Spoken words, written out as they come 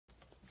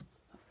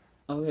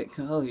Alright,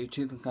 hello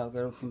YouTube and Kyle,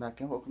 welcome back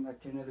to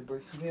another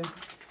brick review.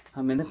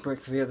 In this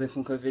brick review, this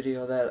is a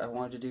video that I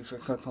wanted to do for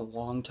a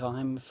long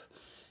time.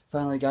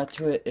 Finally got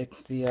to it.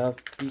 It's the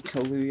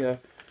beachillujah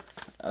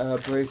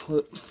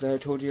bracelet that I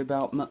told you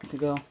about months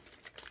ago.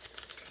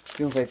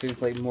 Feels like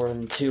there's like more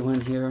than 2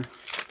 in here.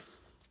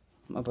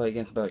 I'll probably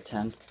get about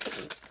 10.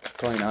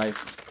 Probably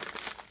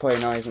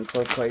not even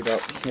close, quite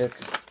about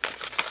 6.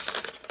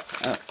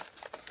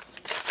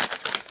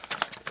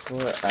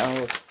 For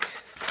out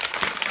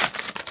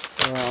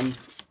from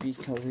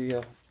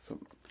beachillujah.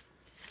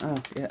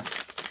 Oh yeah.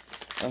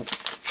 Oh.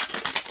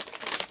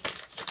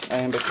 I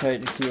am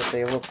excited to see what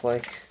they look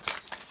like.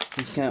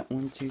 Consent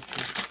 1, 2,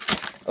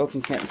 3. Oh,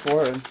 consent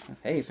 4.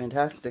 Hey,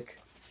 fantastic.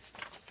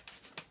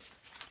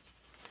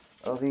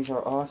 Oh, these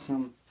are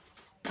awesome.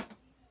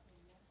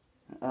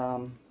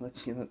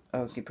 Let's see.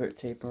 Oh, you put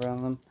tape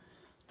around them.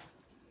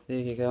 There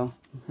you go.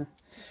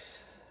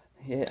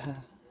 Yeah.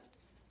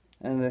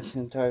 And this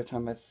entire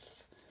time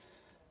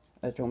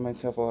I told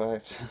myself,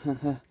 oh,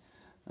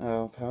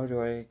 how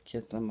do I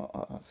get them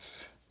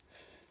off?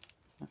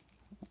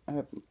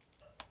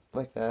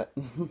 Like that.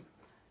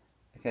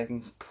 Like I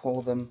can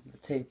pull the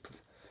tape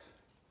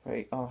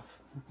right off.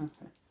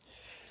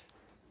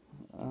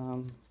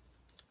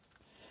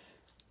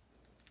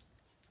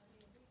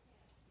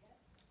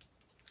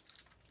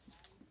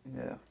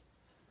 Yeah.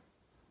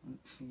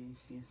 Let's see.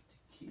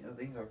 Oh,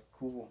 these are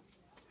cool.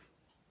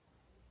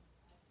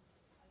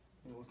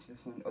 What's this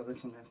one? Oh,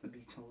 this one has the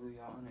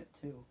beachillujah on it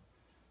too.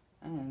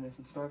 And there's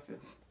some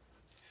starfish.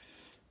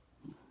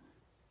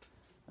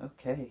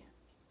 Okay.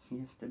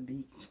 Here's the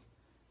beach.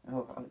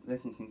 Oh,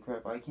 this is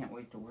incredible. I can't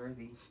wait to wear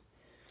these.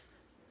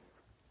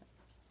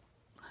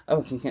 Oh,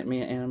 you can get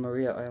me at Anna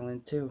Maria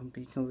Island too.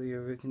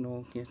 Beachillujah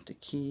original. Here's the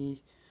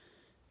key.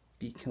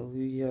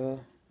 Beachillujah.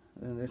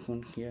 And this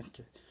one, here's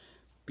the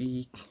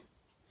beak.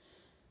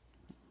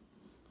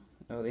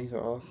 Oh, these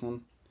are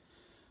awesome.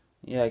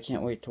 Yeah, I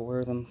can't wait to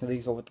wear them. So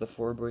these are what the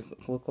 4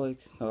 bracelets look like.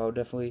 So I'll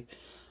definitely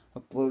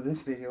upload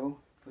this video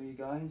for you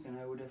guys, and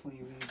I will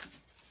definitely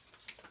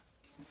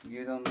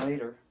review them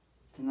later.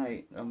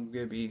 Tonight, I'll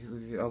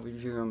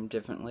review them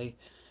differently.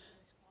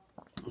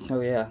 So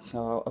yeah, so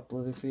I'll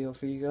upload this video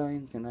for you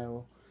guys, and I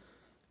will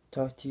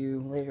talk to you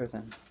later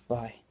then.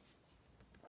 Bye.